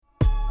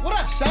What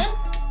up, son?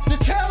 It's the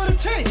Tale of the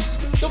Tapes.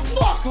 The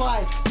fuck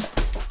life.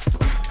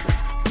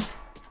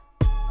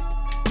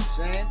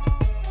 Saying?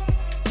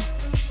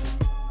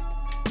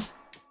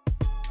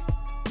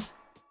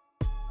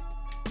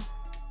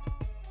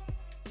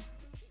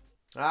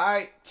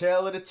 Alright,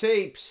 Tale of the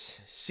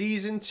Tapes,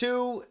 Season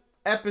 2,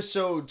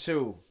 Episode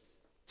 2.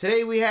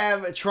 Today we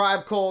have A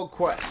Tribe Called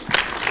Quest.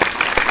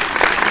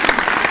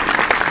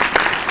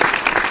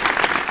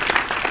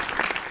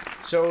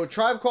 So,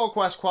 Tribe Called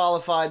Quest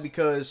qualified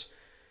because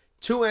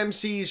two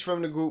MCs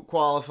from the group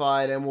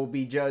qualified and will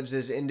be judged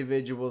as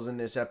individuals in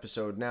this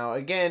episode. Now,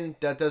 again,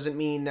 that doesn't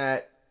mean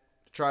that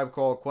Tribe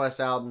Called Quest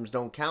albums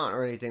don't count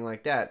or anything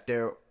like that.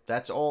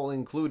 That's all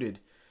included.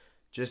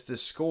 Just the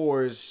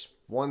scores,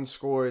 one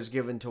score is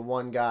given to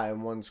one guy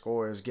and one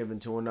score is given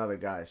to another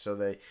guy. So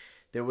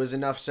there was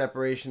enough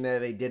separation there.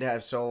 They did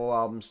have solo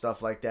album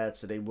stuff like that,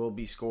 so they will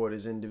be scored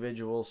as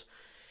individuals.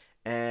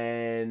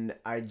 And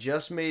I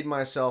just made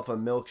myself a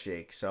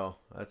milkshake, so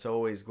that's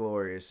always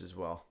glorious as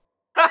well.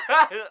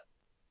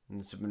 And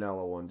it's a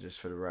vanilla one, just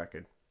for the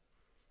record.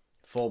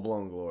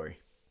 Full-blown glory.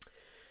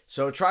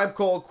 So Tribe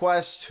Called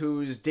Quest,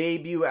 whose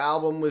debut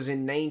album was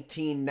in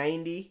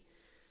 1990.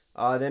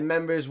 Their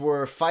members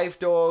were Phife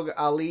Dawg,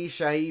 Ali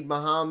Shaheed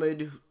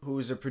Muhammad,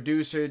 who's a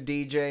producer,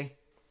 DJ,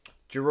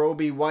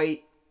 Jarobi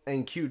White,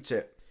 and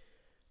Q-Tip.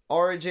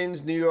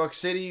 Origins, New York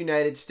City,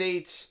 United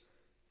States.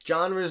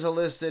 Genres are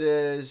listed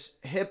as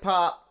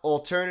hip-hop,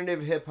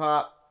 alternative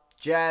hip-hop,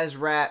 jazz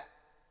rap,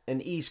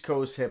 and East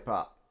Coast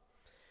hip-hop.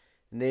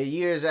 And their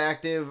years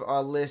active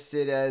are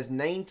listed as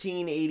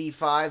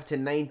 1985 to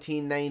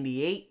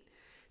 1998,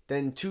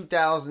 then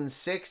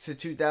 2006 to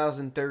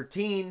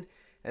 2013,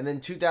 and then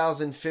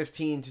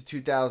 2015 to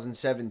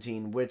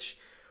 2017, which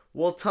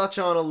we'll touch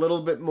on a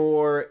little bit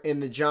more in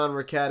the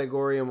genre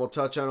category, and we'll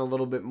touch on a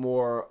little bit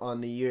more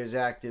on the years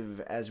active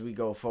as we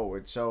go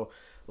forward. So,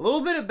 a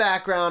little bit of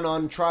background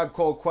on Tribe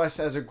Called Quest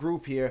as a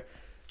group here.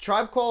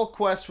 Tribe Called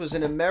Quest was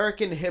an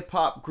American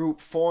hip-hop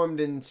group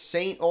formed in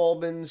St.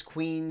 Albans,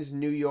 Queens,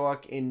 New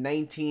York in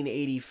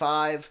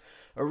 1985,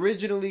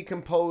 originally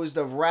composed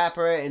of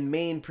rapper and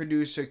main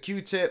producer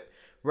Q-Tip,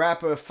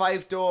 rapper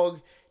Phife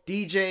Dawg,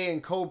 DJ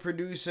and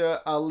co-producer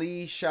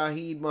Ali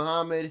Shaheed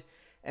Muhammad,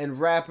 and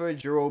rapper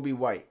Jarobi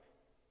White.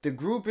 The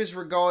group is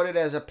regarded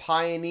as a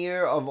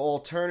pioneer of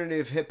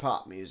alternative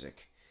hip-hop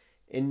music.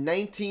 In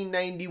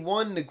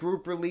 1991, the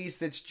group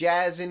released its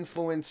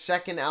jazz-influenced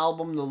second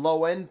album, The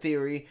Low End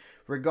Theory,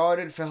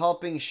 regarded for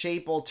helping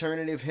shape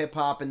alternative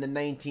hip-hop in the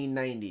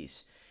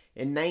 1990s.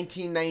 In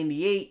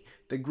 1998,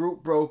 the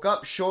group broke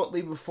up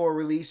shortly before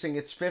releasing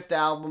its fifth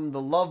album,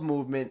 The Love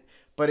Movement,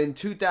 but in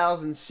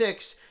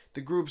 2006,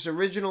 the group's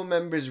original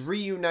members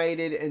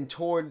reunited and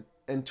toured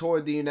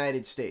the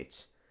United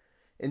States.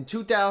 In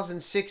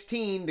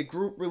 2016, the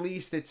group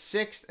released its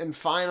sixth and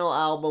final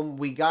album,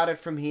 We Got It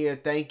From Here,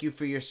 Thank You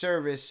For Your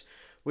Service,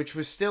 which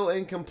was still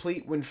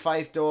incomplete when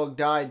Phife Dawg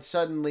died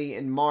suddenly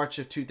in March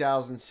of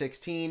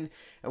 2016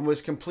 and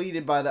was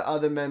completed by the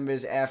other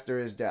members after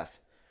his death.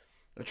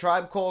 A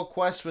Tribe Called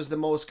Quest was the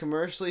most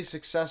commercially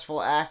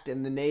successful act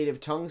in the Native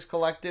Tongues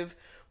Collective,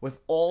 with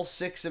all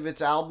six of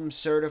its albums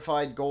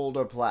certified gold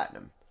or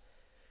platinum.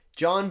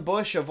 John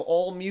Bush of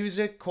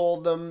AllMusic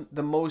called them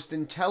the most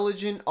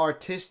intelligent,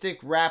 artistic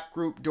rap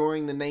group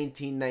during the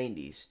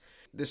 1990s.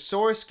 The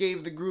Source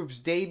gave the group's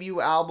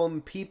debut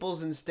album,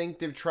 People's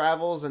Instinctive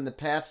Travels and the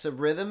Paths of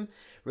Rhythm,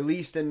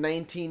 released in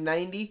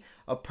 1990,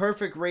 a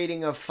perfect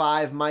rating of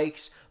 5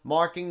 mics,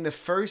 marking the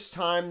first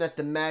time that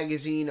the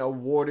magazine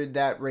awarded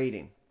that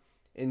rating.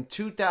 In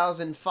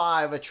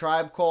 2005, A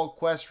Tribe Called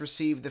Quest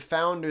received the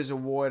Founders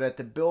Award at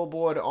the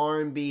Billboard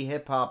R&B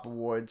Hip Hop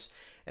Awards,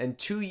 and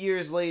 2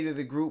 years later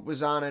the group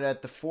was honored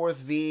at the 4th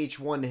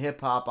VH1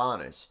 Hip Hop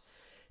Honors.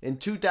 In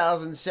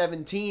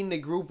 2017, the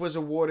group was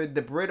awarded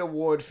the Brit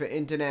Award for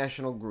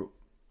International Group.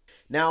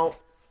 Now,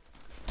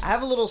 I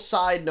have a little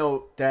side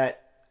note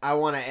that I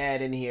want to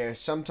add in here.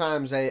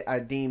 Sometimes I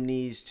deem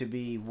these to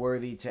be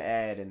worthy to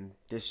add, and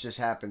this just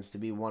happens to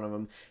be one of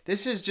them.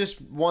 This is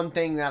just one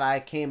thing that I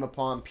came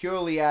upon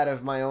purely out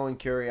of my own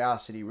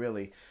curiosity,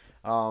 really.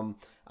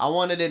 I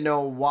wanted to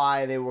know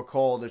why they were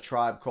called A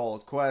Tribe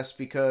Called Quest,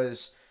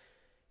 because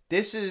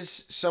this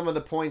is some of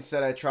the points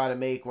that I try to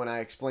make when I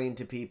explain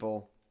to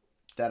people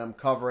that I'm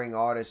covering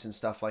artists and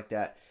stuff like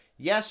that.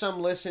 Yes,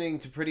 I'm listening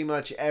to pretty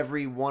much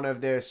every one of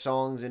their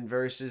songs and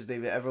verses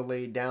they've ever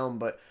laid down,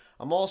 but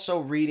I'm also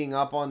reading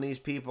up on these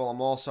people.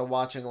 I'm also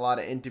watching a lot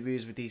of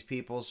interviews with these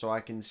people so I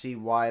can see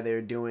why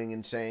they're doing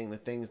and saying the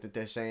things that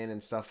they're saying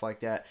and stuff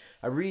like that.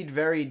 I read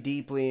very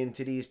deeply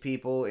into these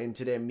people,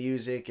 into their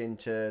music,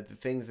 into the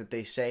things that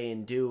they say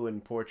and do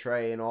and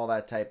portray and all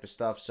that type of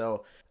stuff.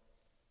 So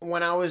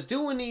when I was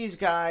doing these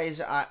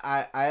guys,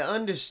 I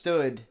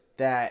understood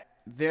that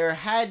there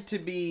had to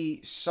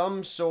be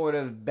some sort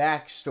of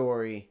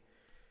backstory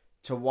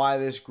to why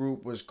this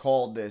group was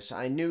called this.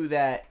 I knew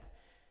that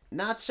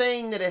not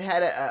saying that it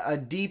had a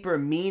deeper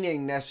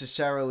meaning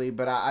necessarily,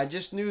 but I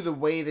just knew the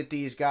way that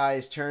these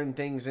guys turned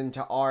things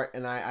into art,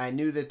 and I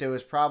knew that there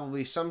was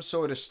probably some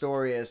sort of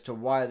story as to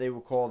why they were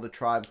called A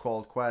Tribe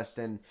Called Quest.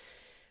 And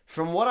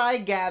from what I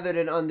gathered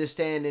and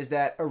understand is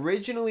that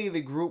originally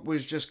the group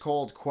was just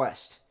called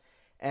Quest.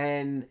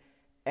 And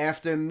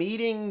after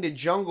meeting the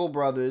Jungle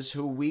Brothers,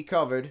 who we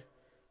covered,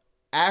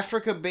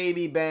 Africa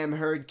Baby Bam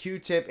heard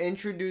Q-Tip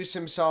introduce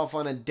himself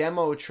on a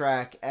demo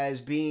track as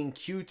being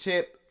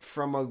Q-Tip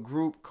from a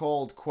group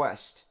called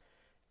Quest.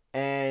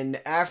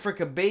 And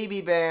Africa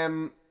Baby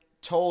Bam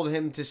told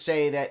him to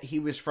say that he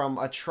was from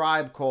A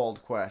Tribe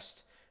Called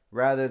Quest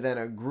rather than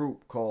a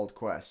group called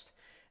Quest.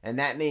 And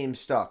that name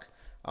stuck.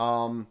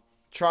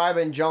 Tribe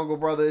and Jungle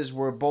Brothers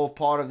were both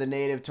part of the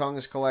Native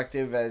Tongues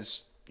Collective,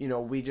 as you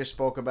know, we just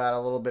spoke about a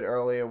little bit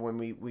earlier when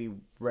we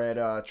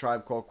read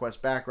Tribe Called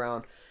Quest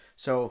background.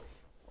 So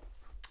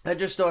I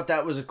just thought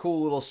that was a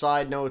cool little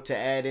side note to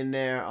add in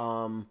there.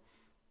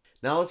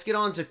 Now let's get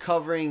on to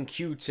covering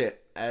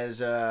Q-Tip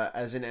as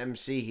an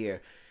MC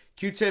here.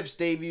 Q-Tip's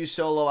debut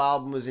solo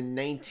album was in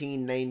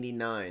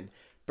 1999.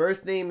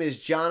 Birth name is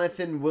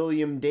Jonathan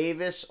William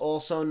Davis,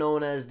 also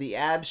known as The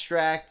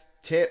Abstract,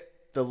 Tip,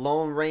 The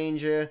Lone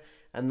Ranger,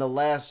 and The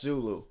Last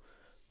Zulu.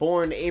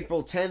 Born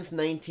April 10th,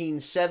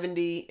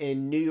 1970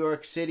 in New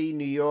York City,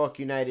 New York,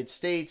 United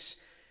States.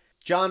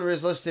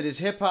 Genres listed as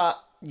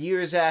hip-hop.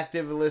 Years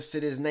active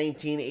listed as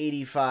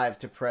 1985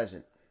 to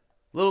present.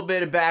 Little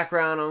bit of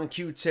background on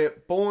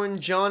Q-Tip. Born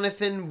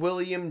Jonathan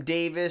William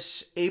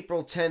Davis,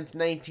 April 10th,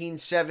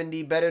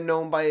 1970, better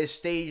known by his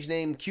stage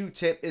name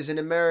Q-Tip, is an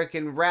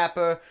American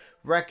rapper,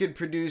 record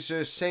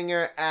producer,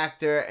 singer,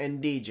 actor,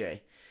 and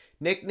DJ.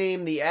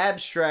 Nicknamed The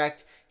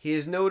Abstract, he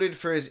is noted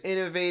for his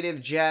innovative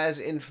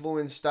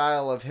jazz-influenced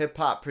style of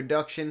hip-hop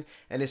production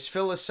and his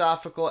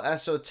philosophical,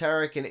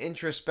 esoteric, and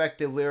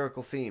introspective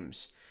lyrical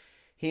themes.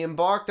 He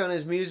embarked on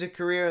his music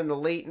career in the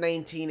late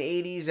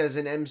 1980s as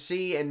an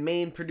MC and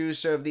main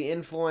producer of the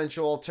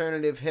influential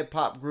alternative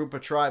hip-hop group A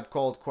Tribe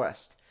Called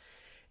Quest.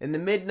 In the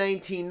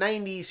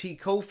mid-1990s, he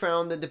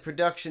co-founded the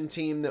production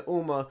team The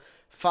Ummah,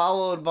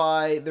 followed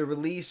by the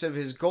release of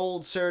his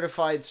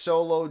gold-certified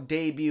solo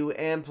debut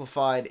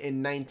Amplified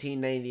in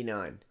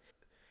 1999.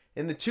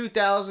 In the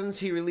 2000s,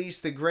 he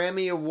released the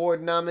Grammy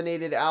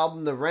Award-nominated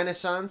album The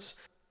Renaissance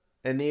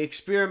and the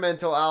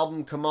experimental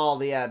album Kamal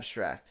the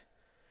Abstract.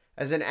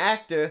 As an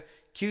actor,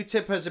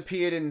 Q-Tip has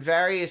appeared in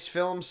various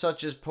films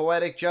such as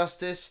Poetic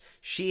Justice,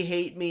 She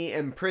Hate Me,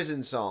 and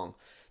Prison Song,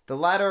 the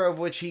latter of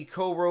which he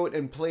co-wrote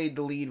and played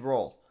the lead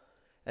role.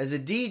 As a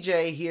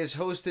DJ, he has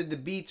hosted the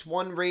Beats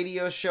One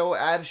radio show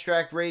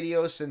Abstract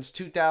Radio since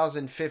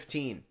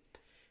 2015.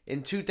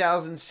 In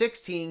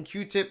 2016,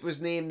 Q-Tip was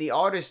named the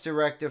Artist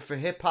Director for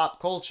Hip Hop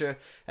Culture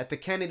at the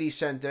Kennedy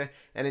Center,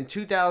 and in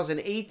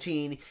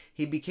 2018,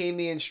 he became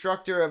the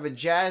instructor of a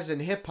jazz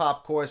and hip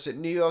hop course at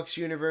New York's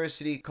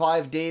University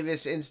Clive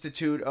Davis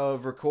Institute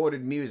of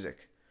Recorded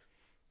Music.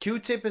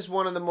 Q-Tip is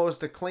one of the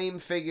most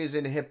acclaimed figures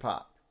in hip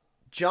hop.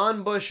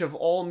 John Bush of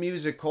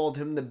AllMusic called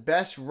him the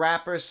best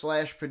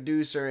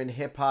rapper/producer in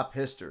hip hop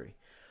history,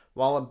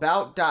 while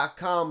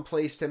About.com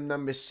placed him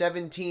number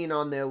 17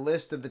 on their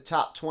list of the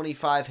top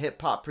 25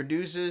 hip-hop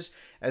producers,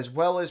 as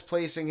well as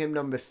placing him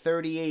number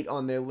 38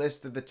 on their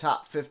list of the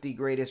top 50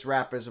 greatest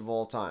rappers of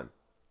all time.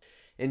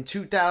 In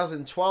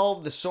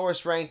 2012, The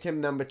Source ranked him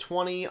number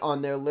 20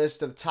 on their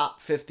list of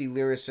top 50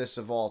 lyricists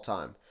of all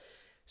time.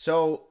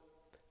 So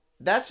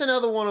that's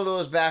another one of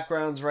those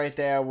backgrounds right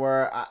there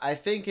where I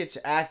think it's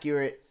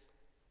accurate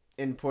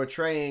in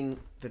portraying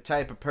the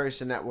type of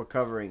person that we're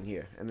covering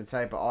here and the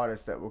type of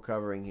artist that we're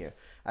covering here.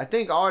 I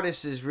think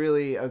artist is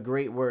really a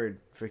great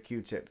word for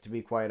Q-Tip, to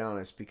be quite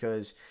honest,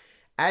 because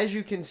as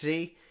you can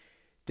see,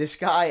 this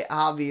guy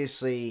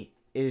obviously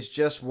is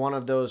just one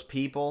of those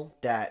people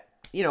that,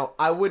 you know,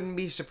 I wouldn't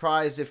be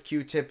surprised if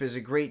Q-Tip is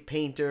a great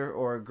painter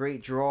or a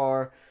great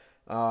drawer,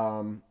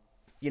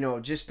 you know,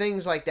 just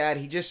things like that.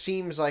 He just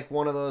seems like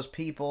one of those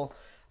people.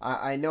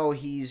 I know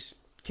he's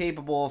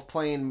capable of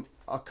playing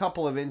a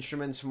couple of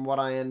instruments from what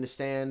I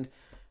understand.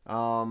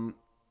 You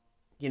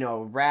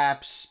know,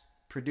 raps,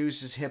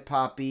 produces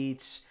hip-hop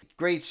beats,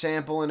 great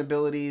sampling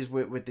abilities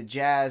with the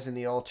jazz and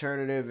the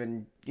alternative,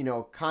 and, you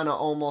know, kind of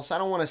almost, I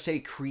don't want to say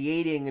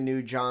creating a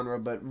new genre,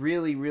 but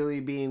really, really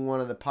being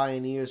one of the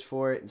pioneers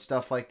for it and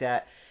stuff like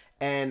that.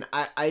 And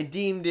I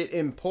deemed it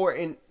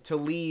important to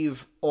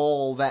leave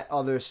all that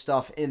other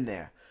stuff in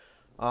there.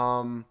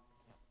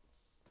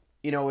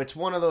 You know, it's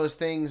one of those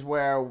things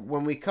where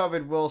when we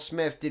covered Will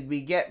Smith, did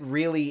we get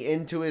really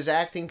into his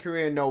acting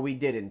career? No, we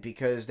didn't,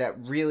 because that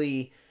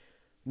really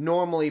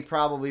normally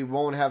probably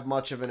won't have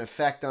much of an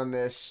effect on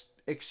this,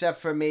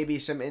 except for maybe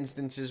some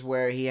instances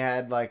where he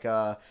had like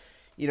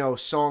you know,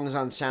 songs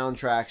on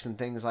soundtracks and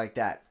things like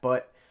that.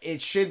 But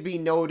it should be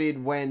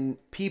noted when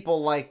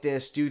people like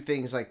this do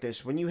things like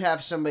this, when you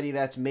have somebody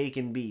that's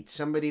making beats,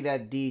 somebody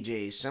that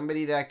DJs,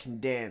 somebody that can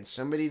dance,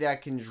 somebody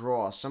that can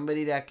draw,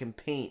 somebody that can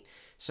paint,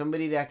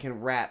 somebody that can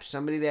rap,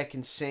 somebody that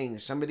can sing,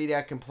 somebody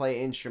that can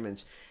play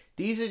instruments.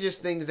 These are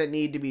just things that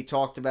need to be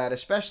talked about,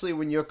 especially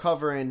when you're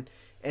covering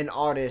an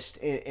artist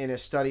in a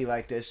study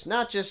like this.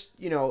 Not just,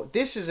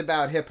 this is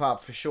about hip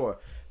hop for sure,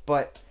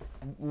 but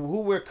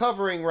who we're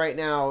covering right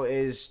now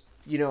is,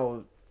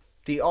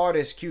 the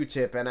artist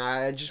Q-Tip, and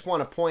I just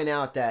want to point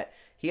out that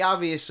he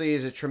obviously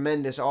is a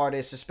tremendous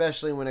artist,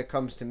 especially when it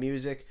comes to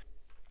music.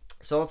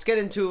 So let's get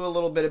into a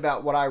little bit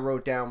about what I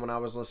wrote down when I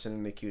was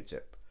listening to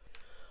Q-Tip.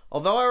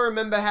 Although I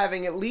remember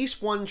having at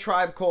least one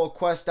Tribe Called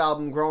Quest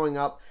album growing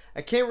up,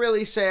 I can't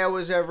really say I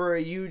was ever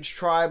a huge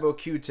Tribe or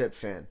Q-Tip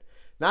fan.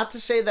 Not to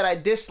say that I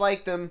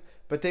disliked them,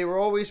 but they were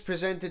always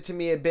presented to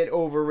me a bit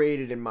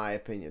overrated in my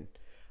opinion.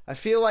 I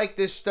feel like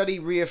this study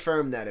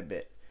reaffirmed that a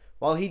bit.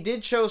 While he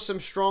did show some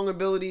strong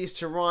abilities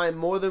to rhyme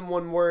more than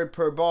one word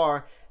per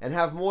bar and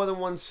have more than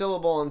one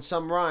syllable on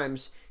some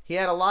rhymes, he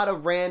had a lot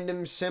of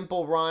random,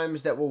 simple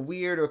rhymes that were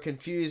weird or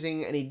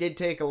confusing, and he did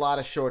take a lot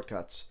of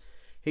shortcuts.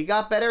 He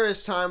got better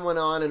as time went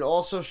on and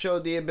also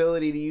showed the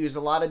ability to use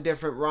a lot of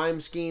different rhyme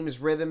schemes,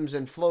 rhythms,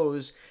 and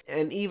flows,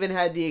 and even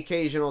had the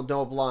occasional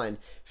dope line,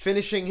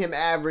 finishing him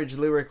average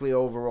lyrically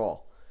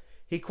overall.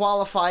 He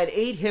qualified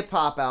 8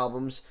 hip-hop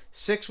albums,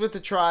 6 with the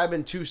Tribe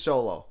and 2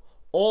 solo.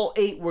 All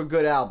 8 were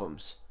good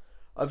albums.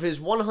 Of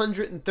his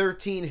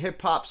 113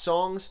 hip-hop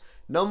songs,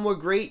 none were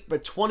great,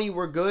 but 20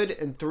 were good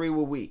and 3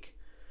 were weak.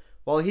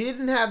 While he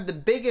didn't have the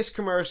biggest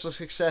commercial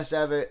success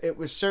ever, it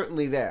was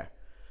certainly there.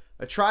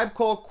 A Tribe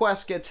Called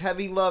Quest gets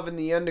heavy love in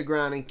the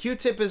underground, and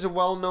Q-Tip is a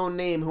well-known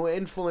name who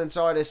influenced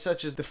artists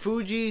such as the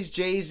Fugees,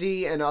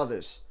 Jay-Z, and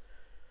others.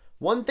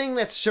 One thing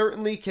that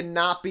certainly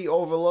cannot be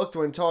overlooked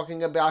when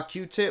talking about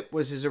Q-Tip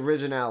was his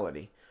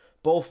originality.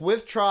 Both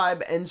with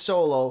Tribe and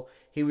solo,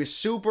 he was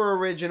super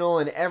original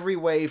in every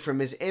way, from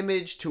his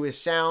image to his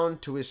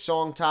sound to his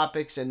song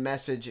topics and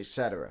message,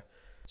 etc.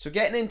 So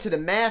getting into the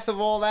math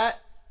of all that,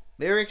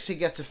 lyrics he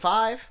gets a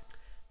 5,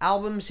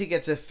 albums he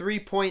gets a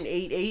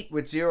 3.88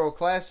 with 0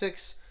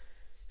 classics,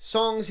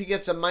 songs he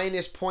gets a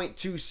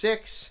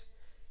 -0.26,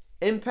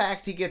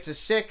 impact he gets a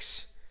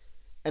 6,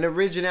 and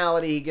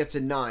originality he gets a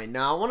 9.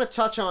 Now I want to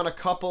touch on a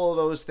couple of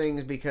those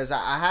things because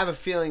I have a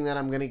feeling that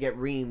I'm going to get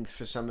reamed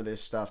for some of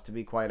this stuff, to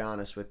be quite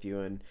honest with you.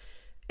 And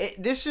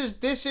this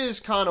is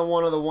kind of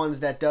one of the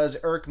ones that does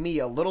irk me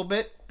a little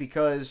bit,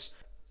 because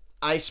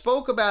I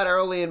spoke about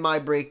early in my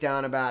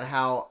breakdown about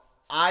how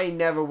I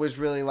never was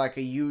really like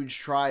a huge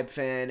Tribe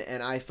fan,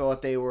 and I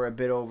thought they were a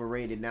bit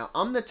overrated. Now,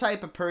 I'm the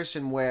type of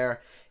person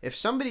where if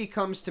somebody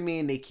comes to me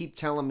and they keep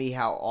telling me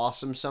how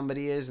awesome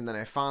somebody is, and then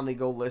I finally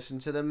go listen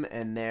to them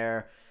and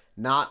they're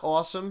not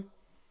awesome,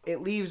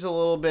 it leaves a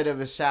little bit of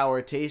a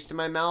sour taste in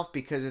my mouth,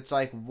 because it's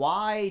like,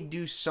 why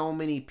do so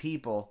many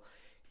people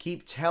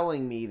keep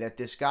telling me that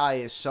this guy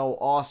is so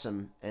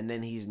awesome and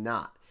then he's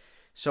not?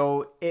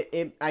 So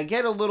I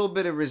get a little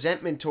bit of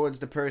resentment towards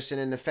the person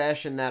in the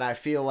fashion that I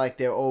feel like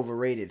they're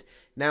overrated.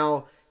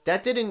 Now,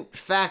 that didn't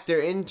factor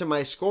into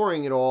my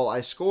scoring at all.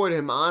 I scored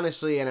him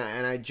honestly, and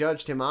I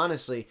judged him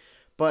honestly.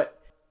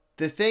 But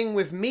the thing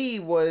with me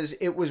was,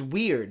 it was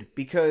weird,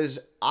 because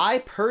I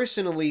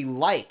personally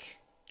like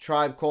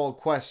Tribe Called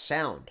Quest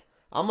sound.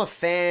 I'm a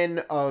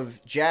fan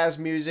of jazz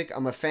music,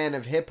 I'm a fan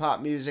of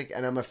hip-hop music,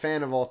 and I'm a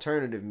fan of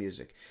alternative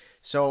music.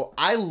 So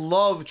I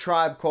love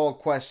Tribe Called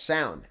Quest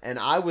sound, and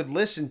I would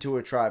listen to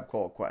a Tribe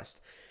Called Quest.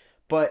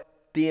 But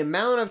the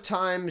amount of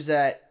times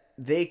that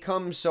they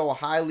come so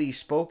highly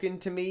spoken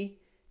to me,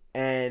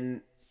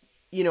 and,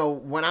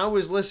 when I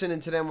was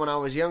listening to them when I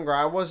was younger,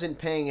 I wasn't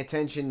paying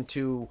attention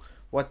to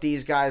what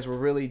these guys were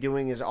really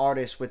doing as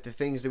artists, with the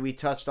things that we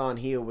touched on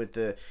here, with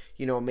the,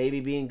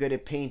 maybe being good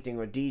at painting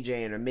or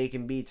DJing or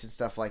making beats and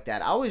stuff like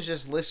that. I was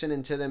just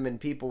listening to them, and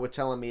people were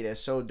telling me they're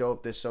so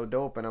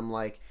dope, and I'm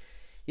like,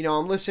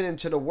 I'm listening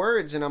to the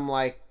words and I'm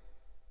like,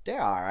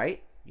 they're all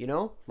right,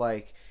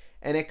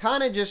 and it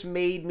kind of just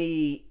made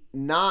me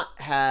not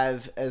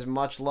have as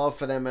much love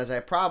for them as I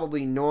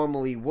probably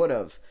normally would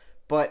have.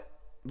 But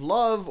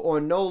love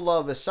or no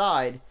love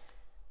aside,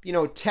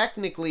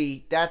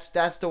 technically that's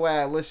the way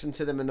I listened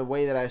to them and the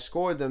way that I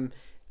scored them.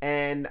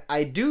 And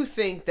I do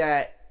think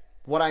that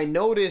what I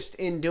noticed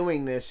in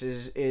doing this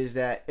is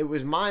that it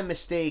was my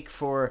mistake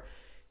for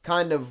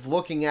kind of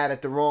looking at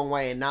it the wrong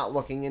way and not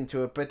looking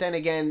into it. But then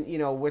again,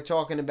 we're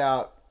talking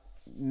about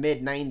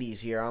mid-90s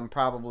here. I'm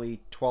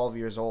probably 12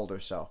 years old or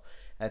so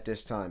at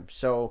this time.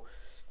 So,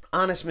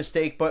 honest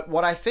mistake. But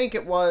what I think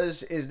it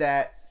was is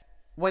that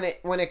when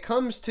it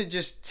comes to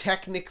just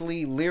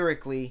technically,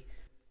 lyrically,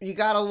 you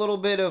got a little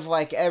bit of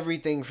like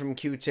everything from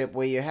Q-Tip,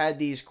 where you had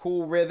these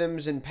cool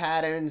rhythms and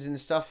patterns and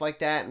stuff like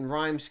that and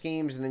rhyme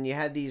schemes, and then you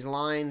had these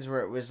lines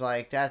where it was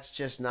like, that's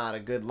just not a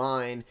good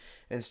line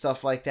and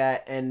stuff like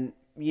that. And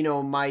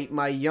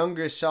my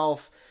younger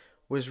self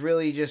was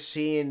really just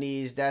seeing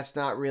these, that's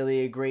not really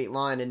a great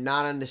line, and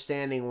not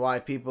understanding why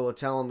people are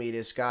telling me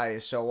this guy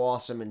is so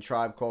awesome and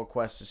Tribe Called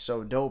Quest is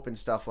so dope and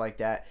stuff like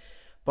that.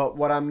 But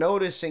what I'm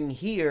noticing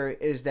here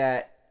is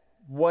that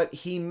what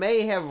he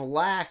may have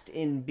lacked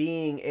in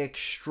being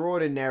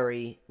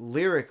extraordinary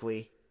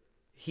lyrically,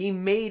 he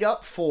made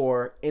up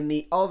for in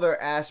the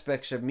other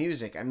aspects of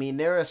music. I mean,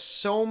 there are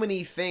so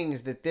many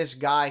things that this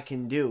guy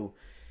can do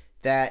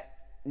that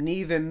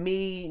neither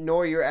me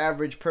nor your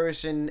average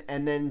person,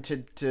 and then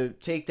to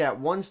take that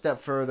one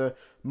step further,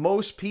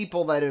 most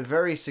people that are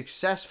very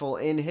successful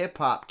in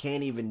hip-hop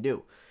can't even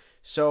do.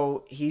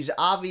 So he's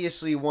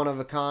obviously one of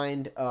a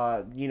kind.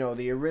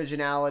 The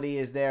originality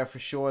is there for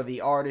sure.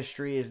 The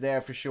artistry is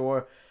there for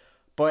sure.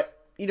 But,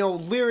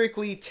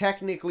 lyrically,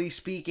 technically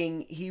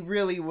speaking, he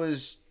really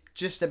was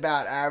just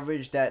about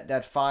average.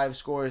 That 5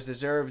 scores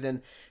deserved.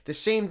 And the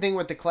same thing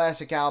with the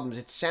classic albums.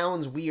 It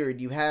sounds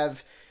weird. You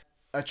have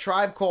A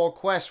Tribe Called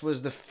Quest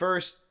was the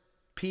first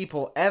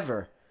people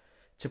ever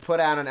to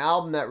put out an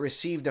album that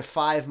received a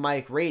 5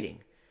 mic rating.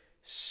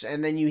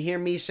 And then you hear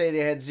me say they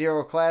had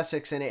 0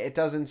 classics, and it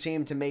doesn't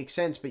seem to make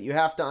sense. But you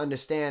have to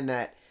understand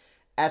that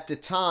at the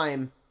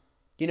time,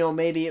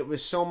 maybe it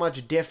was so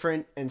much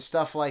different and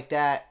stuff like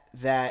that,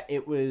 that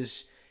it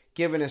was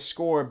given a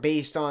score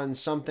based on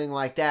something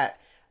like that.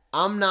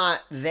 I'm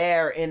not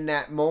there in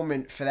that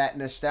moment for that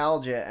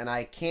nostalgia, and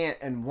I can't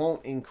and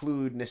won't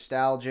include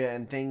nostalgia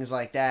and things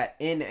like that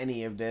in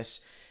any of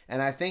this.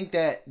 And I think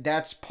that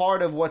that's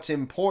part of what's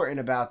important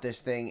about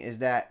this thing, is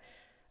that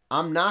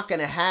I'm not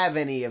going to have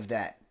any of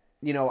that.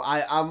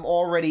 I'm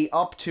already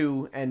up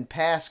to and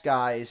past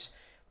guys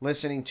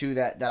listening to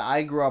that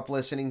I grew up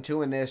listening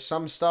to, and there's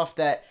some stuff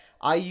that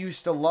I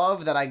used to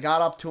love that I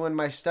got up to in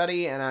my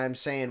study, and I'm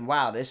saying,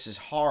 wow, this is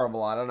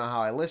horrible. I don't know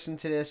how I listened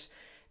to this.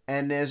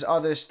 And there's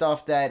other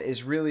stuff that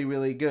is really,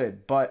 really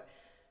good. But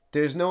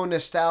there's no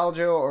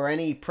nostalgia or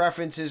any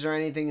preferences or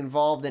anything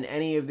involved in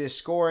any of this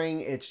scoring.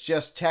 It's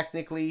just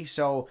technically.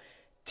 So,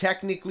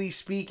 technically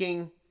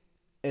speaking,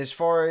 as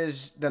far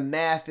as the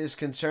math is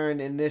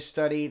concerned in this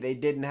study, they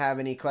didn't have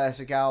any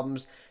classic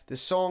albums. The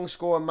song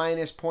score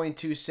minus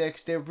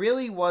 0.26. There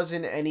really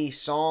wasn't any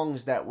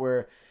songs that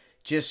were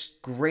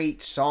just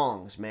great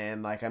songs,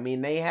 man.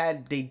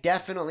 They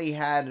definitely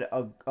had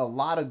a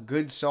lot of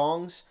good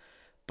songs,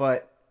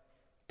 but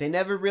they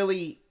never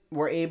really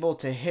were able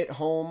to hit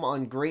home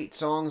on great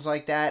songs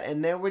like that.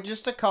 And there were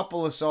just a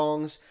couple of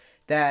songs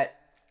that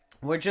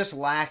were just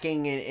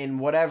lacking in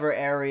whatever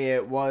area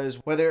it was,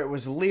 whether it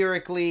was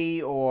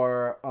lyrically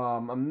or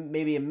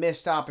maybe a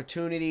missed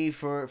opportunity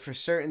for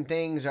certain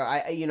things. Or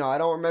I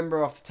don't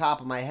remember off the top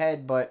of my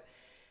head, but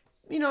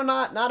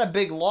not a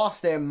big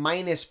loss there.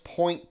 Minus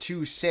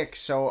 0.26,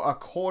 so a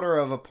quarter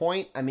of a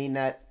point. I mean,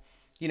 that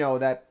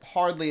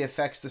hardly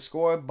affects the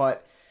score,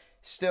 but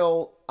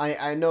still,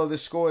 I know the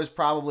scores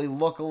probably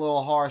look a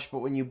little harsh, but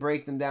when you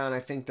break them down, I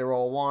think they're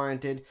all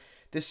warranted.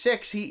 The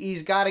 6,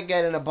 he's got to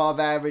get an above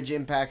average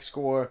impact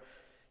score,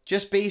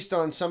 just based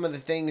on some of the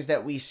things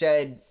that we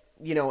said,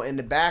 in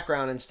the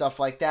background and stuff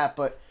like that,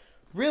 but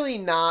really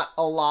not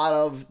a lot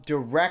of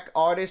direct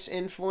artist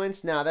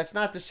influence. Now, that's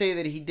not to say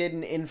that he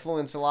didn't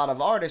influence a lot of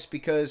artists,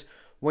 because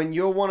when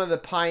you're one of the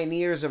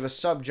pioneers of a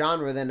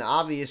subgenre, then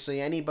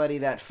obviously anybody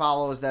that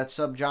follows that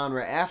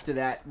subgenre after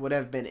that would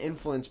have been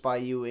influenced by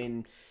you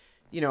in,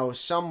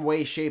 some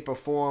way, shape, or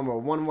form, or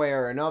one way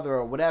or another,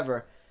 or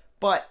whatever.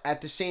 But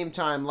at the same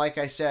time, like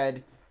I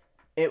said,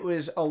 it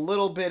was a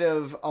little bit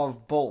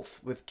of both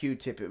with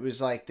Q-Tip. It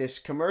was like this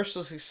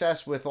commercial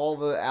success with all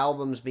the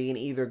albums being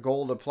either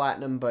gold or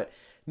platinum, but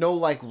no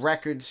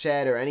record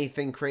set or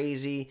anything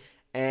crazy.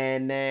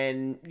 And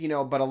then,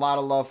 but a lot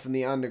of love from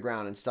the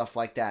underground and stuff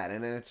like that.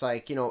 And then it's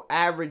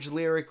average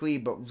lyrically,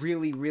 but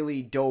really,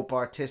 really dope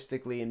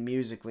artistically and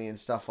musically and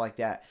stuff like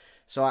that.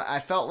 So I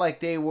felt like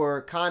they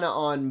were kind of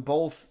on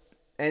both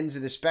ends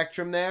of the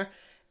spectrum there.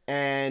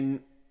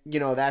 And,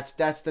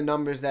 that's the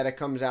numbers that it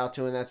comes out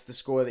to, and that's the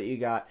score that you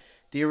got.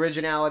 The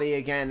originality,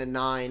 again, a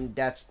 9.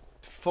 That's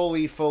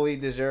fully, fully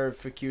deserved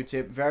for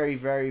Q-Tip. Very,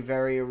 very,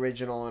 very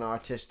original and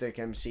artistic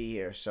MC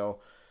here. So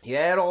you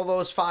add all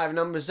those 5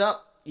 numbers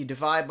up, you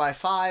divide by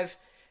 5,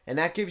 and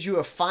that gives you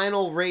a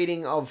final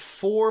rating of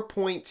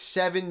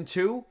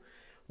 4.72,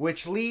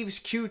 which leaves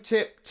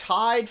Q-Tip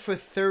tied for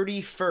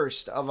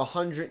 31st of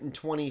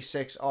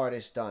 126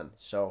 artists done.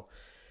 So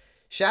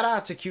shout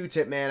out to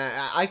Q-Tip, man.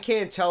 I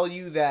can't tell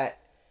you that,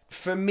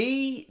 for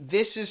me,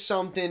 this is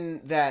something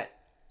that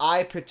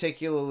I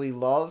particularly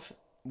love,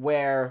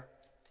 where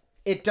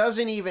it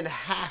doesn't even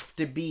have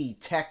to be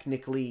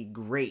technically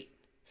great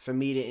for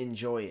me to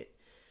enjoy it.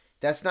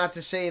 That's not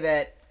to say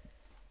that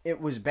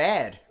it was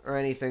bad or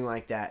anything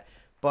like that,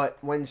 but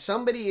when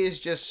somebody is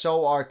just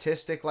so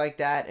artistic like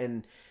that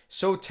and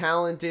so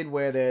talented,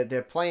 where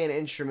they're playing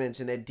instruments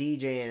and they're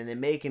DJing and they're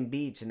making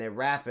beats and they're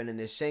rapping and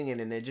they're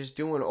singing and they're just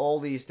doing all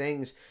these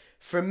things,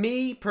 for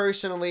me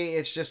personally,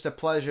 it's just a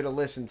pleasure to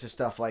listen to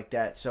stuff like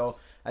that. So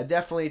I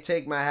definitely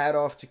take my hat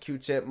off to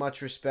Q-Tip.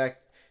 Much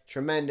respect.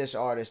 Tremendous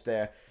artist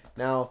there.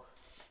 Now,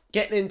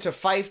 getting into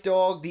Phife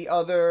Dawg, the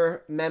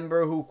other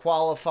member who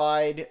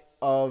qualified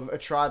of A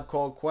Tribe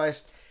Called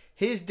Quest,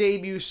 his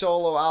debut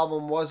solo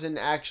album wasn't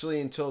actually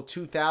until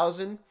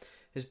 2000.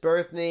 His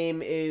birth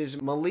name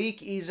is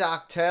Malik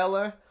Isaac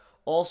Taylor,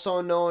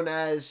 also known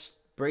as,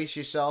 brace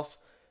yourself,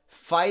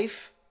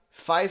 Phife,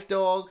 Phife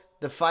Dawg,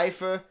 the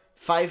Phifer,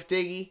 Phife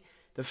Diggy,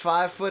 the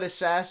 5-foot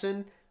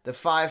assassin, the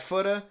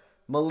 5-footer,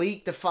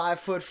 Malik the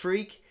 5-foot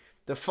freak,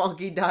 the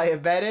funky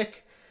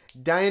diabetic,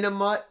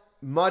 Dynamut,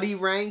 Muddy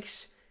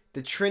Ranks,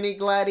 the Trini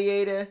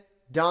Gladiator,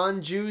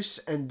 Don Juice,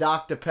 and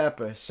Dr.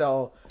 Pepper.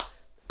 So,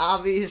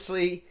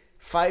 obviously,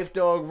 Phife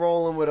Dawg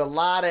rolling with a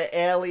lot of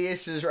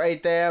aliases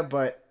right there,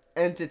 but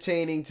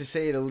entertaining to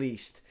say the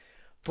least.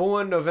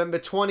 Born November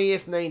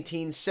 20th,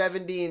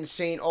 1970 in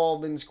St.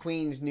 Albans,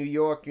 Queens, New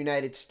York,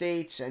 United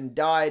States, and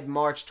died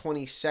March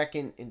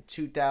 22nd in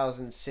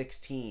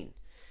 2016.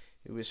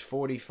 He was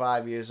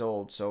 45 years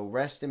old, so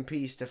rest in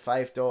peace to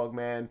Phife Dawg,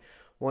 man.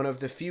 One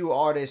of the few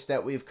artists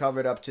that we've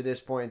covered up to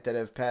this point that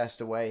have passed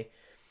away.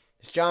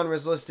 His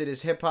genres listed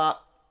as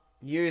hip-hop.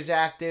 Years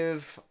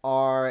active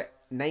are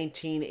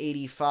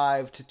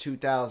 1985 to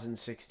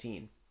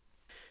 2016.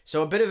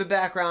 So a bit of a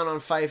background on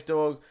Phife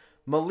Dawg.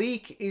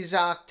 Malik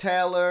Isaac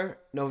Taylor,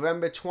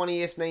 November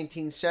 20th,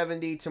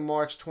 1970 to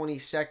March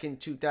 22nd,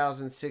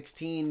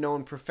 2016,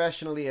 known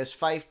professionally as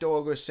Phife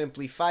Dawg or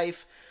simply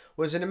Phife,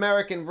 was an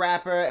American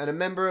rapper and a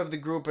member of the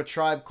group A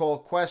Tribe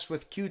Called Quest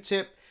with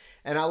Q-Tip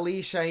and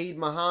Ali Shaheed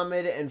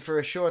Muhammad, and for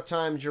a short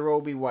time,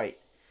 Jarobi White.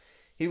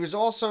 He was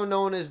also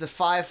known as the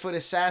 5-foot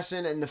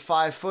assassin and the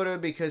 5-footer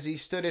because he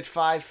stood at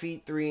 5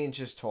 feet 3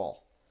 inches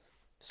tall.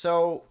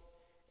 So,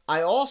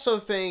 I also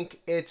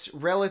think it's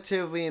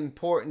relatively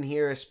important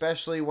here,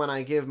 especially when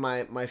I give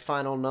my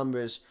final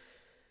numbers,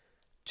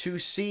 to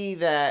see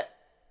that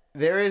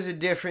there is a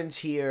difference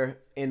here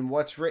in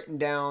what's written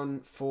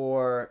down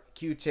for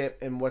Q-Tip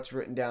and what's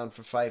written down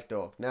for Phife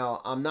Dawg.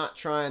 Now, I'm not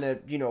trying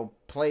to,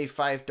 play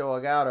Phife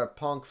Dawg out or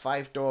punk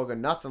Phife Dawg or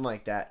nothing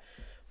like that,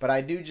 but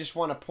I do just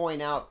want to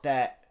point out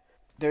that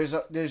there's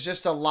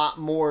just a lot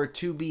more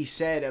to be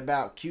said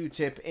about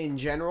Q-Tip in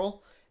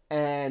general.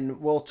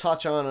 And we'll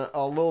touch on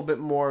a little bit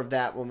more of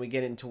that when we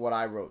get into what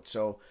I wrote.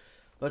 So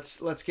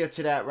let's get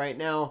to that right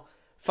now.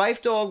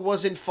 Phife Dawg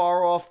wasn't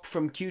far off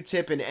from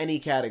Q-Tip in any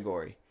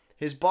category.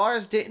 His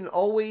bars didn't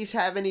always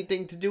have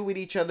anything to do with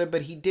each other,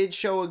 but he did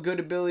show a good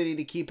ability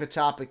to keep a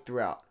topic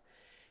throughout.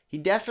 He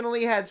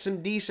definitely had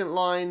some decent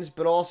lines,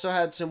 but also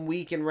had some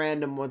weak and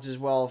random ones as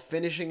well,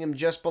 finishing him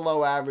just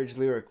below average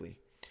lyrically.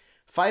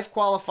 Phife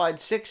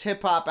qualified 6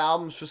 hip-hop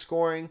albums for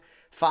scoring,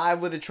 5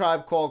 with A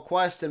Tribe Called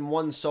Quest, and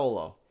 1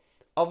 solo.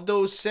 Of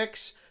those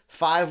 6,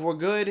 5 were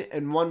good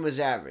and 1 was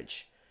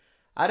average.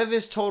 Out of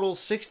his total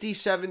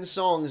 67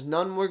 songs,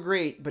 none were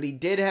great, but he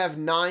did have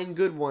 9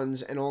 good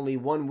ones and only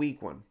 1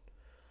 weak one.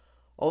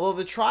 Although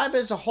the Tribe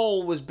as a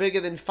whole was bigger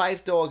than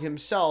Phife Dawg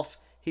himself,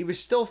 he was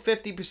still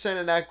 50%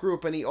 of that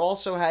group, and he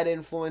also had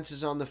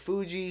influences on the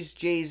Fugees,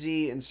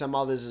 Jay-Z, and some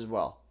others as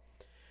well.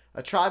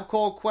 A Tribe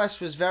Called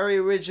Quest was very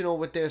original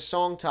with their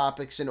song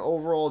topics and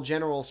overall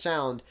general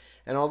sound,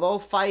 and although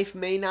Phife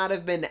may not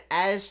have been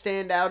as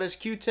standout as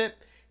Q-Tip,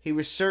 he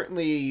was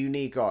certainly a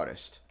unique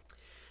artist.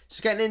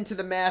 So getting into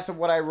the math of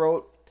what I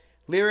wrote,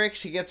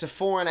 lyrics, he gets a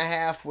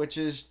 4.5, which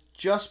is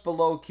just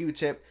below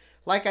Q-Tip.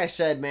 Like I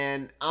said,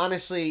 man,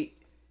 honestly,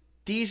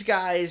 these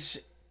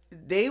guys,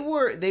 they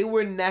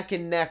were neck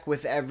and neck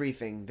with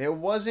everything. There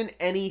wasn't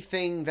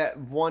anything that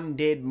one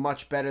did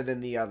much better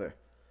than the other.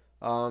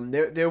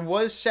 There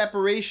was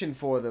separation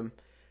for them,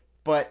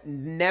 but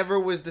never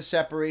was the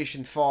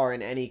separation far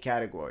in any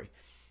category.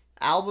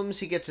 Albums,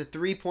 he gets a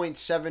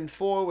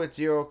 3.74 with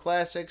 0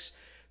 classics.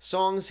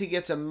 Songs, he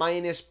gets a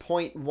minus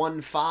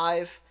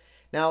 0.15.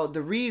 Now,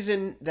 the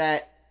reason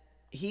that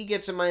he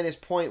gets a minus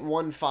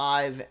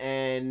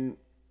 0.15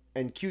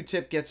 and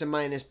Q-Tip gets a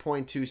minus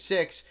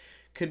 0.26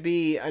 could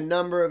be a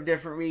number of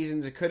different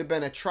reasons. It could have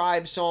been a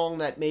Tribe song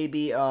that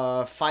maybe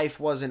Phife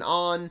wasn't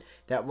on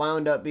that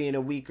wound up being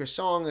a weaker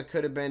song. It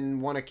could have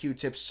been one of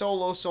Q-Tip's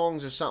solo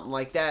songs or something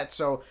like that.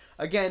 So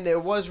again, there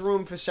was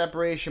room for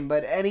separation,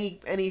 but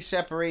any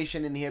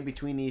separation in here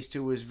between these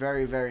two was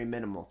very, very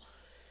minimal.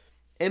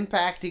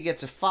 Impact, he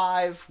gets a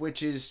 5,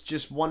 which is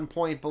just 1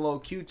 point below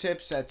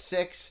Q-Tip's at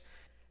 6.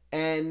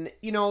 And,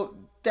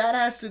 that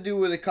has to do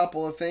with a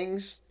couple of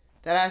things.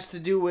 That has to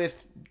do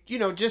with,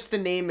 just the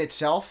name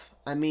itself.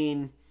 I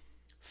mean,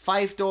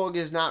 Phife Dawg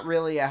is not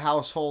really a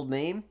household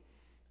name.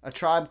 A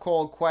Tribe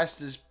Called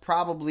Quest is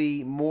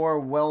probably more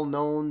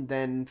well-known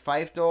than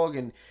Phife Dawg,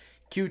 and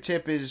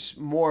Q-Tip is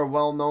more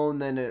well-known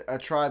than a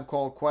Tribe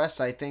Called Quest.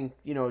 I think,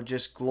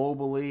 just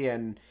globally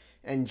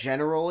and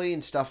generally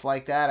and stuff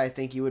like that, I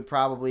think you would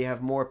probably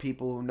have more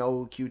people who know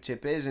who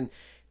Q-Tip is, and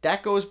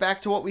that goes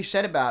back to what we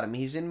said about him.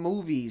 He's in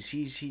movies,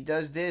 he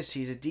does this,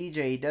 he's a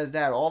DJ, he does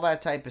that, all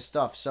that type of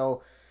stuff.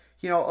 So,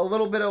 a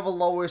little bit of a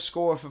lower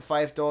score for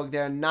Phife Dawg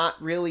there. Not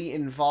really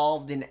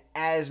involved in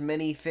as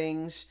many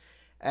things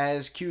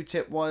as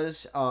Q-Tip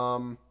was.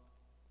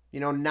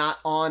 Not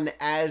on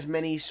as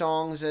many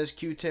songs as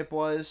Q-Tip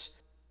was.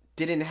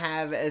 Didn't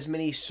have as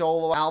many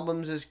solo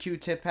albums as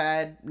Q-Tip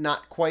had.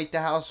 Not quite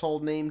the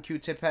household name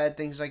Q-Tip had,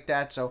 things like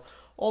that. So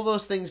all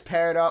those things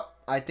paired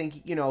up, I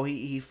think,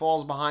 he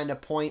falls behind a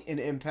point in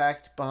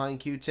impact behind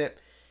Q-Tip.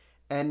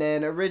 And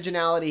then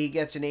originality, he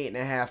gets an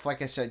 8.5.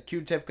 Like I said,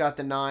 Q-Tip got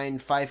the 9,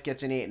 Phife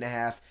gets an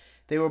 8.5.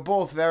 They were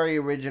both very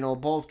original,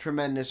 both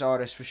tremendous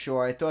artists for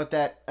sure. I thought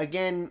that,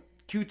 again,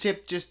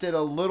 Q-Tip just did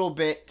a little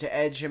bit to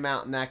edge him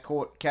out in that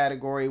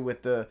category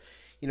with the,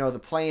 the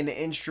playing the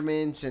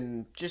instruments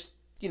and just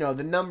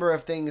the number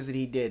of things that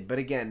he did. But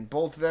again,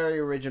 both very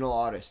original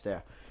artists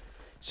there.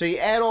 So you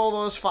add all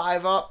those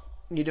 5 up,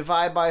 you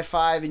divide by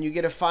 5, and you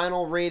get a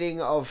final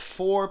rating of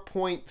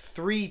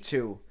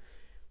 4.32,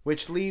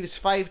 which leaves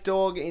Phife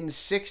Dawg in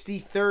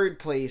 63rd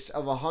place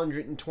of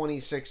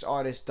 126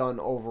 artists done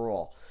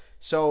overall.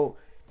 So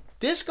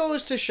this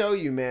goes to show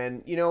you,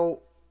 man,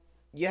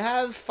 you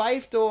have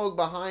Phife Dawg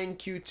behind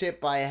Q-Tip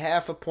by a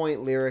half a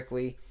point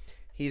lyrically.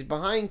 He's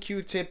behind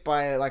Q-Tip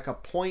by like a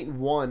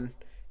 0.1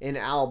 in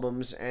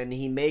albums, and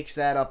he makes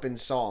that up in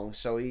songs.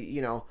 So,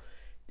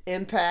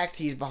 impact,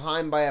 he's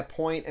behind by a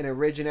point, and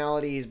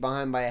originality, he's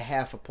behind by a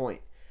half a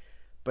point.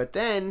 But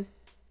then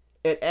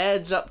it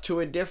adds up to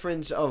a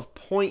difference of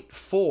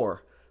 0.4,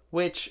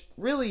 which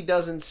really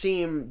doesn't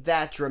seem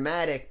that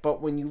dramatic,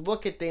 but when you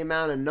look at the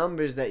amount of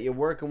numbers that you're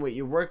working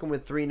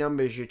with 3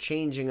 numbers, you're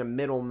changing a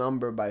middle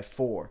number by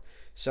 4.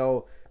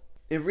 So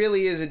it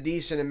really is a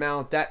decent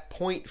amount. That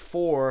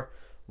 0.4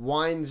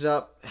 winds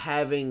up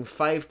having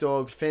Phife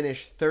Dawg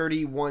finish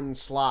 31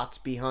 slots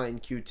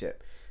behind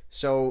Q-Tip.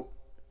 So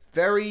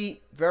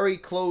very, very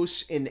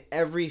close in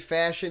every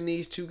fashion,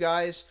 these two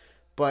guys,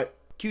 but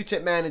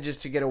Q-Tip manages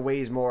to get a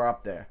ways more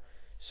up there.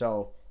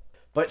 So,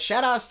 but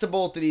shout outs to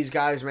both of these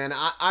guys, man.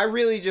 I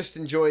really just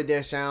enjoyed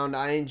their sound.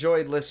 I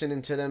enjoyed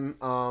listening to them.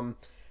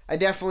 I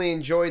definitely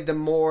enjoyed them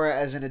more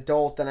as an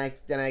adult than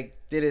I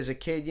did as a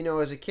kid.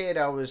 As a kid,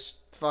 I was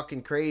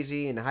fucking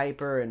crazy and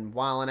hyper and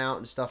wilding out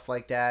and stuff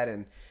like that.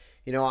 And,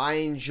 I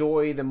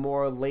enjoy the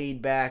more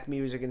laid back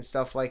music and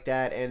stuff like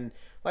that. And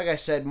like I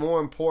said, more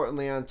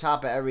importantly, on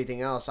top of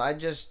everything else, I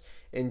just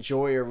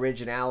enjoy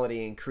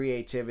originality and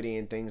creativity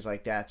and things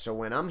like that. So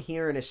when I'm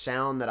hearing a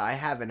sound that I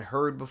haven't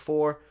heard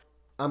before,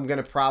 I'm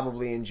going to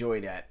probably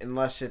enjoy that.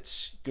 Unless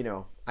it's,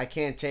 I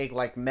can't take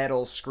like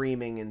metal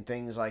screaming and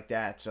things like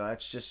that. So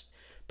that's just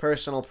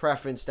personal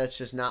preference. That's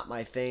just not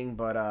my thing.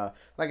 But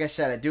like I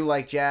said, I do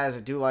like jazz.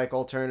 I do like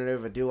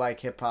alternative. I do like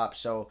hip hop.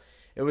 So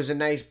it was a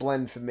nice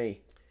blend for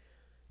me.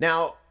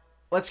 Now,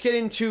 let's get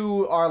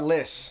into our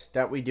list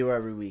that we do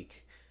every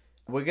week.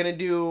 We're going to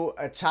do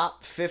a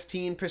top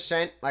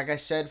 15%, like I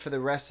said, for the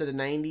rest of the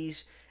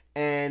 90s.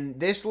 And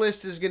this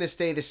list is going to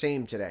stay the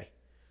same today.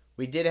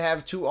 We did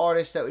have 2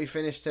 artists that we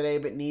finished today,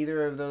 but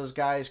neither of those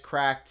guys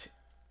cracked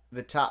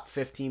the top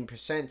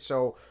 15%.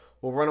 So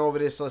we'll run over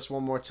this list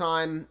one more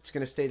time. It's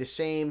going to stay the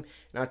same.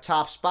 In our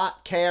top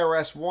spot,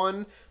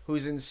 KRS-One,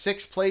 who's in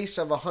 6th place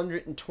of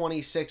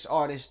 126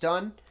 artists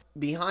done.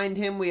 Behind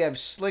him, we have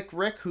Slick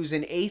Rick, who's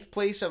in 8th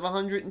place of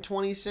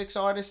 126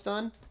 artists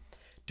done.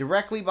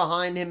 Directly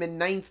behind him in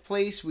 9th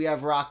place, we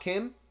have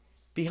Rakim.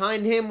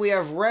 Behind him, we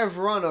have Rev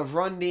Run of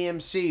Run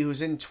DMC,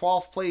 who's in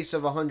 12th place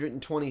of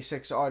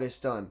 126 artists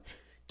done.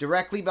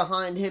 Directly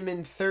behind him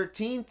in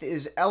 13th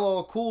is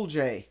LL Cool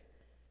J.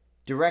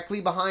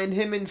 Directly behind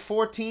him in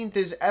 14th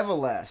is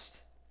Everlast.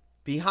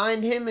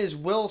 Behind him is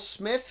Will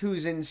Smith,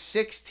 who's in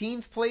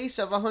 16th place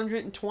of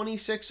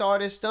 126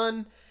 artists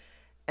done.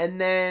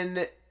 And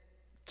then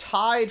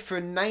tied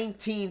for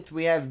 19th,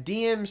 we have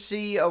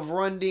DMC of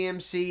Run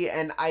DMC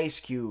and Ice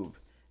Cube.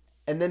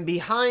 And then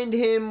behind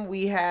him,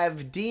 we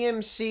have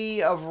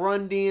DMC of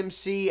Run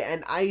DMC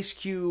and Ice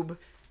Cube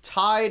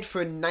tied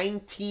for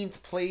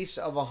 19th place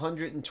of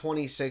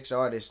 126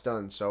 artists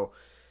done. So,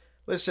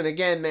 listen,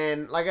 again,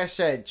 man, like I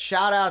said,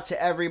 shout out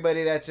to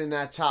everybody that's in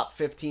that top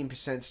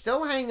 15%.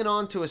 Still hanging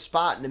on to a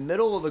spot in the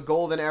middle of the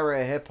golden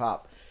era of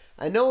hip-hop.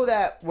 I know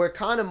that we're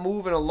kind of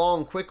moving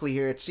along quickly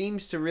here. It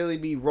seems to really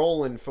be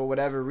rolling for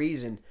whatever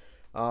reason.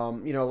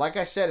 Like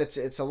I said,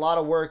 it's a lot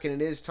of work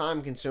and it is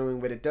time consuming,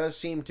 but it does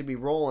seem to be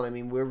rolling. I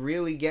mean, we're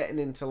really getting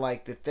into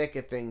like the thick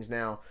of things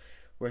now.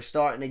 We're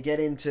starting to get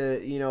into,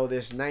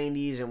 this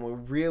 90s, and we're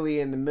really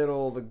in the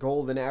middle of the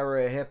golden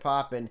era of hip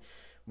hop, and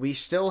we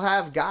still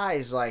have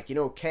guys like,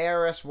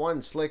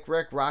 KRS-One, Slick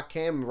Rick,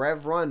 Rakim,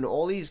 Rev Run.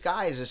 All these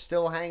guys are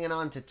still hanging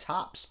on to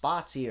top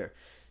spots here.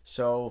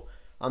 So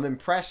I'm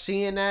impressed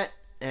seeing that,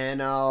 and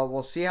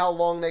we'll see how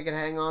long they can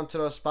hang on to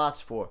those spots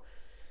for.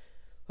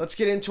 Let's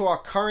get into our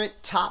current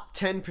top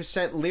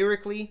 10%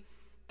 lyrically.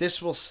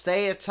 This will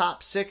stay at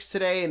top 6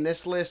 today, and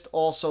this list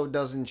also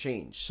doesn't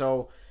change.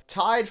 So,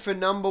 tied for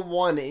number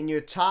 1 in your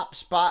top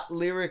spot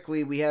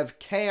lyrically, we have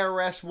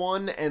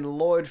KRS-One and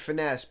Lord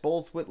Finesse,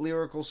 both with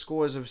lyrical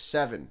scores of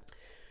 7.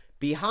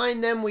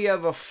 Behind them, we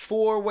have a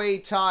 4-way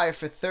tie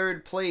for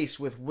 3rd place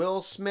with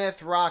Will Smith,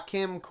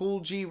 Rakim,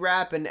 Kool G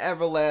Rap, and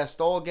Everlast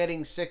all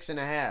getting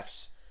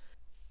 6.5s.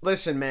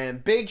 Listen,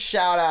 man, big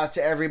shout out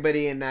to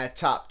everybody in that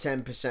top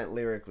 10%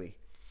 lyrically.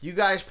 You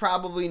guys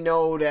probably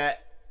know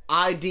that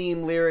I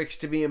deem lyrics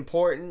to be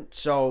important,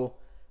 so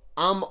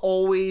I'm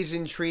always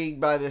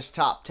intrigued by this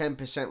top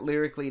 10%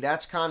 lyrically.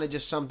 That's kind of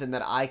just something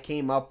that I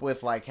came up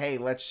with, like, hey,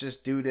 let's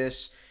just do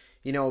this,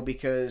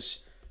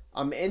 because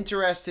I'm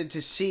interested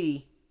to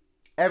see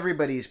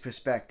everybody's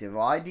perspective.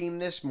 Well, I deem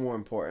this more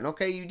important.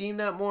 Okay, you deem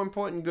that more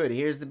important? Good.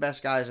 Here's the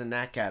best guys in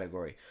that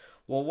category.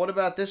 Well, what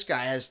about this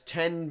guy? Has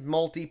 10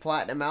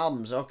 multi-platinum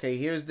albums. Okay,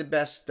 here's the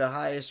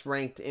highest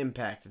ranked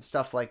impact and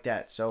stuff like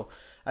that. So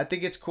I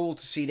think it's cool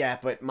to see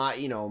that, but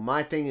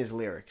my thing is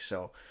lyrics.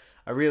 So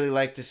I really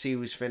like to see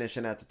who's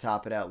finishing at the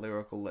top of that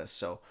lyrical list.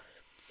 So,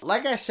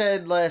 like I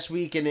said last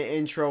week in the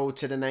intro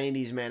to the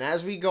 90s, man,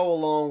 as we go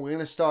along, we're going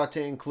to start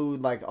to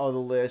include like other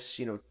lists,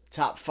 you know,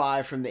 top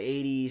 5 from the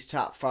 80s,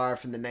 top 5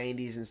 from the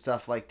 90s and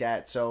stuff like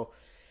that. So,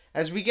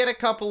 as we get a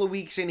couple of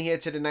weeks in here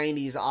to the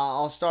 90s,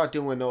 I'll start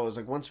doing those.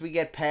 Like, once we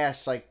get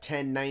past like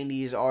 10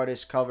 90s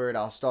artists covered,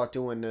 I'll start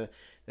doing the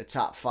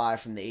top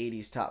 5 from the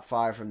 80s, top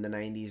 5 from the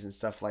 90s and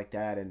stuff like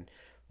that. And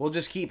we'll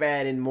just keep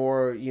adding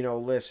more, you know,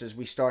 lists as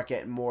we start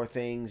getting more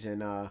things.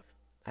 And I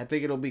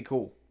think it'll be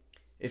cool.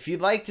 If you'd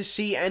like to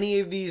see any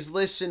of these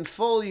lists in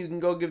full, you can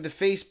go give the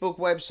Facebook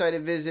website a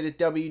visit at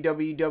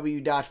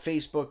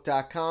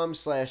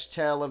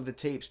www.facebook.com/Tale of the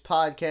Tapes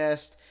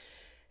podcast.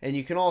 And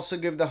you can also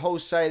give the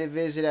host site a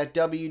visit at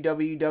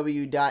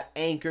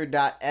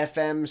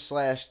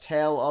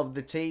www.anchor.fm/Tale of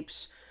the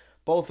Tapes.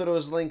 Both of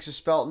those links are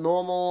spelt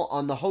normal.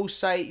 On the host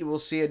site, you will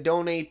see a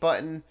donate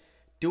button.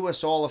 Do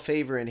us all a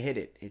favor and hit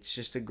it. It's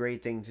just a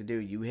great thing to do.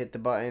 You hit the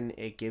button,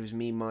 it gives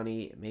me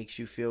money, it makes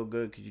you feel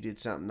good because you did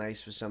something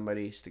nice for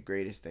somebody. It's the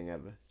greatest thing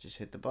ever. Just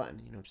hit the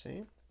button, you know what I'm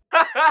saying?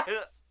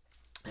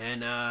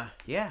 And,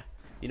 yeah.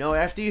 You know,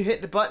 after you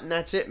hit the button,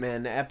 that's it,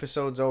 man. The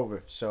episode's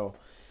over. So,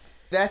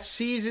 that's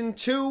Season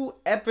 2,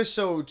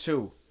 Episode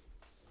 2.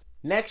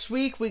 Next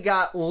week, we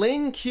got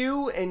Lin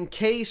Q and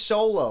K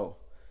Solo.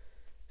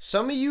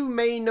 Some of you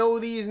may know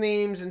these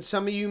names and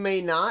some of you may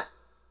not,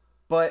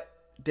 but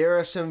there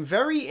are some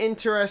very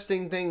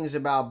interesting things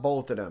about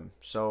both of them.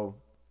 So,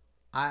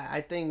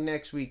 I think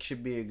next week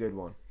should be a good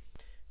one.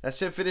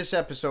 That's it for this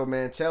episode,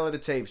 man. Tale of the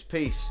Tapes.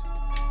 Peace.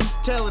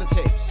 Tale of the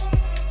Tapes.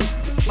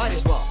 Might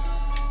as well.